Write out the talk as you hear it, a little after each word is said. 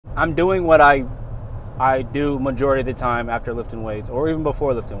I'm doing what I do majority of the time after lifting weights or even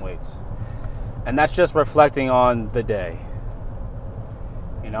before lifting weights. And that's just reflecting on the day.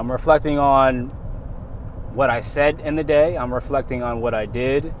 I'm reflecting on what I said in the day. I'm reflecting on what I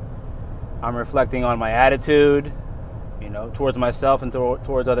did. I'm reflecting on my attitude, towards myself and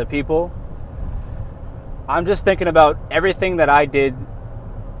towards other people. I'm just thinking about everything that I did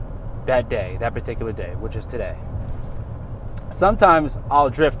that day, that particular day, which is today. Sometimes I'll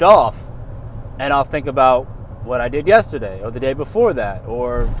drift off and I'll think about what I did yesterday or the day before that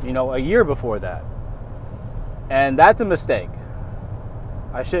or, a year before that. And that's a mistake.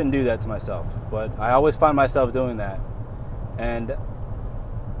 I shouldn't do that to myself, but I always find myself doing that. And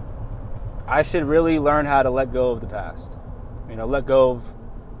I should really learn how to let go of the past. Let go of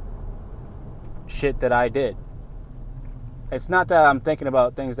shit that I did. It's not that I'm thinking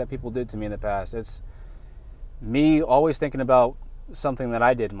about things that people did to me in the past. It's me always thinking about something that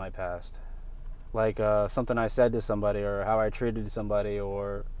I did in my past. Like something I said to somebody or how I treated somebody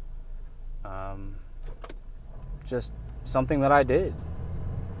or just something that I did.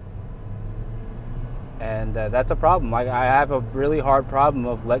 And that's a problem. Like I have a really hard problem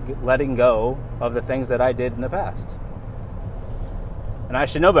of letting go of the things that I did in the past. And I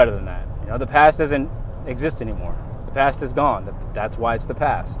should know better than that. The past doesn't exist anymore. The past is gone. That's why it's the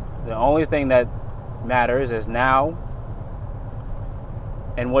past. The only thing that matters is now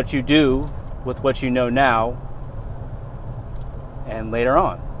and what you do with what you know now and later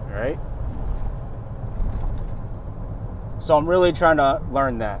on, right? So I'm really trying to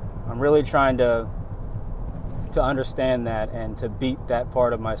learn that. I'm really trying to understand that and to beat that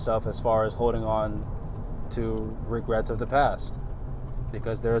part of myself as far as holding on to regrets of the past.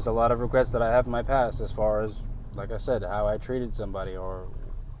 Because there's a lot of regrets that I have in my past as far as, like I said, how I treated somebody or,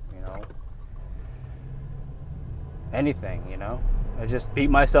 anything, I just beat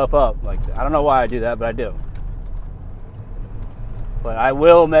myself up. Like, I don't know why I do that, but I do. But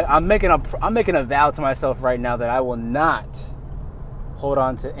I'm making a vow to myself right now that I will not hold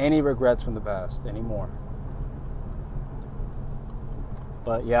on to any regrets from the past anymore.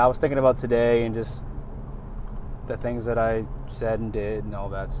 But yeah, I was thinking about today and just the things that I said and did and all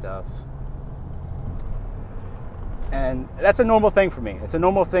that stuff. And that's a normal thing for me. It's a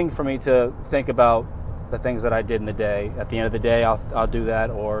normal thing for me to think about the things that I did in the day. At the end of the day, I'll do that,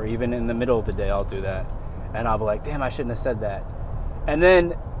 or even in the middle of the day, I'll do that. And I'll be like, damn, I shouldn't have said that. And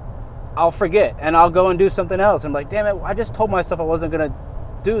then I'll forget, and I'll go and do something else. I'm like, damn it, I just told myself I wasn't going to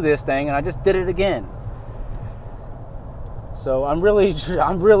do this thing, and I just did it again. So I'm really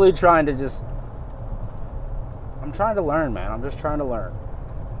trying to I'm trying to learn, man. I'm just trying to learn.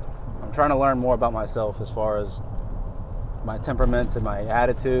 I'm trying to learn more about myself as far as my temperaments and my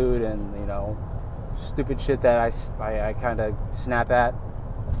attitude and, stupid shit that I kind of snap at.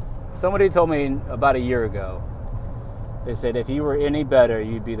 Somebody told me about a year ago, they said, if you were any better,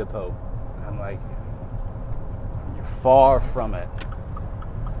 you'd be the Pope. I'm like, you're far from it.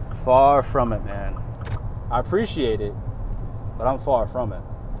 Far from it, man. I appreciate it, but I'm far from it.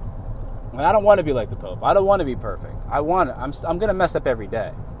 And I don't want to be like the Pope. I don't want to be perfect. I'm going to mess up every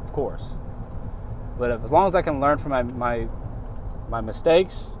day, of course. But as long as I can learn from my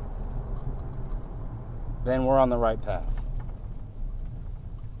mistakes, then we're on the right path.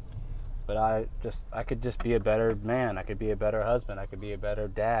 But I could just be a better man. I could be a better husband. I could be a better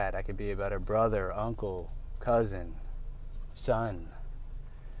dad. I could be a better brother, uncle, cousin, son.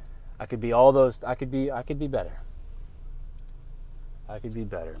 I could be all those. I could be better. I could be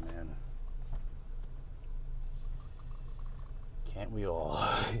better, man. Can't we all?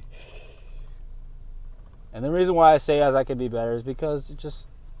 And the reason why I say as I could be better is because it just,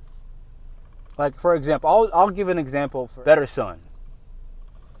 like, for example, I'll give an example for better son.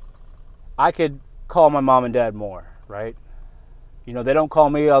 I could call my mom and dad more, right? They don't call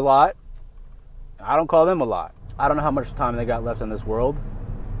me a lot. I don't call them a lot. I don't know how much time they got left in this world,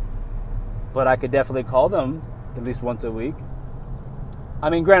 but I could definitely call them at least once a week. I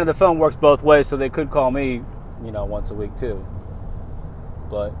mean, granted, the phone works both ways, so they could call me, once a week too.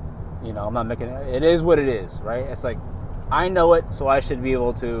 But, I'm not making it. It is what it is, right? It's like, I know it, so I should be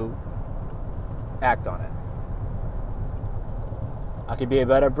able to act on it. I could be a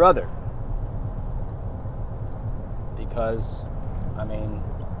better brother. Because,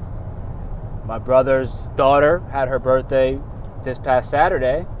 my brother's daughter had her birthday this past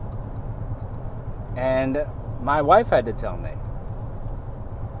Saturday, and my wife had to tell me.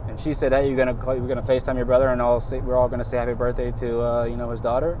 And she said, "Hey, you're gonna FaceTime your brother, and we're all gonna say happy birthday to his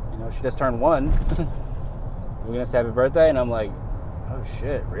daughter. She just turned 1. We're gonna say happy birthday." And I'm like, "Oh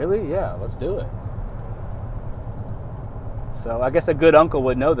shit, really? Yeah, let's do it." So I guess a good uncle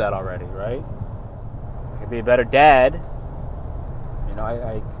would know that already, right? I could be a better dad. You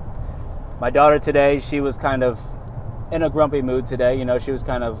know, my daughter today, she was kind of in a grumpy mood today. You know, she was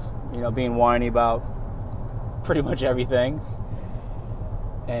kind of, being whiny about pretty much everything.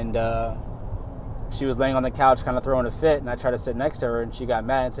 And she was laying on the couch kind of throwing a fit, and I tried to sit next to her, and she got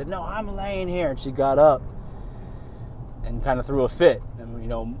mad and said, "No, I'm laying here." And she got up and kind of threw a fit,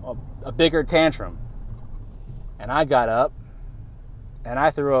 and, a bigger tantrum. And I got up and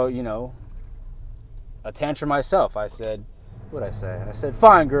I threw a tantrum myself. I said, what'd I say? I said,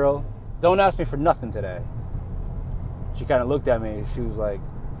 "Fine, girl, don't ask me for nothing today." She kind of looked at me. She was like,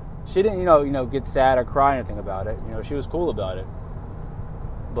 she didn't, get sad or cry or anything about it. She was cool about it.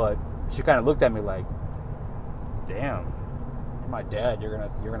 But she kind of looked at me like, "Damn, you're my dad. You're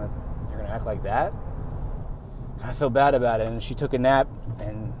gonna act like that?" I feel bad about it. And she took a nap,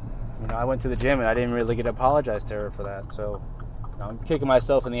 and I went to the gym, and I didn't really get to apologize to her for that. So I'm kicking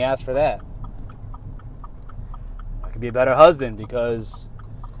myself in the ass for that. I could be a better husband because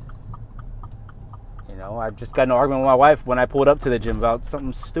I just got in an argument with my wife when I pulled up to the gym about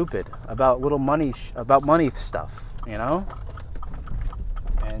something stupid, about little money, about money stuff, and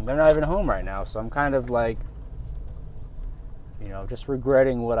they're not even home right now. So I'm kind of like, just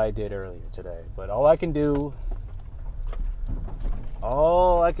regretting what I did earlier today. But all I can do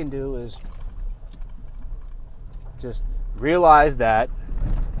is just realize that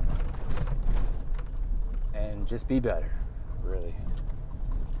and just be better, really.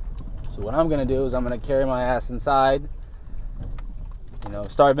 So what I'm going to do is I'm going to carry my ass inside,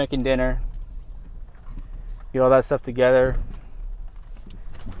 start making dinner, get all that stuff together,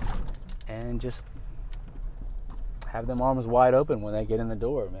 and just have them arms wide open when they get in the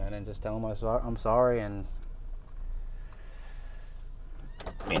door, man, and just tell them I'm sorry, and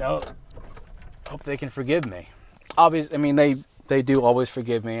hope they can forgive me. Obviously, I mean, they do always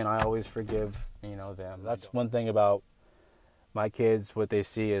forgive me, and I always forgive, them. That's one thing about my kids. What they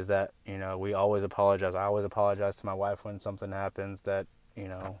see is that, we always apologize. I always apologize to my wife when something happens that,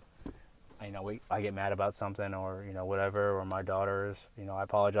 I get mad about something or, whatever, or my daughters, I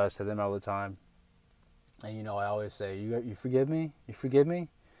apologize to them all the time. And, I always say, you forgive me? You forgive me?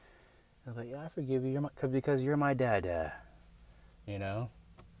 I'm like, yeah, I forgive you. Because you're my dad,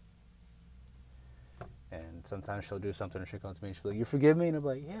 And sometimes she'll do something and she'll come to me and she'll be like, "You forgive me?" And I'm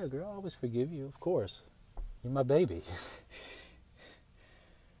like, "Yeah, girl, I always forgive you, of course. You're my baby."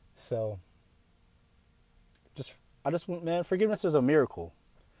 So, man, forgiveness is a miracle.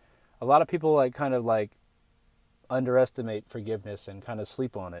 A lot of people kind of underestimate forgiveness and kind of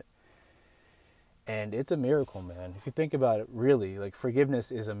sleep on it. And it's a miracle, man. If you think about it, really,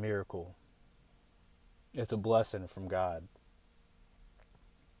 forgiveness is a miracle. It's a blessing from God.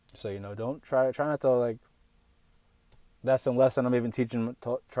 So, don't try not to, that's the lesson I'm even trying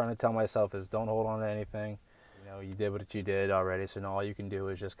to tell myself is don't hold on to anything. You did what you did already, so now all you can do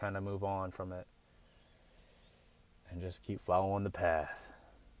is just kind of move on from it. And just keep following the path.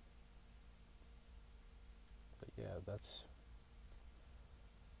 But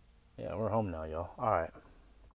yeah, we're home now, y'all. All right.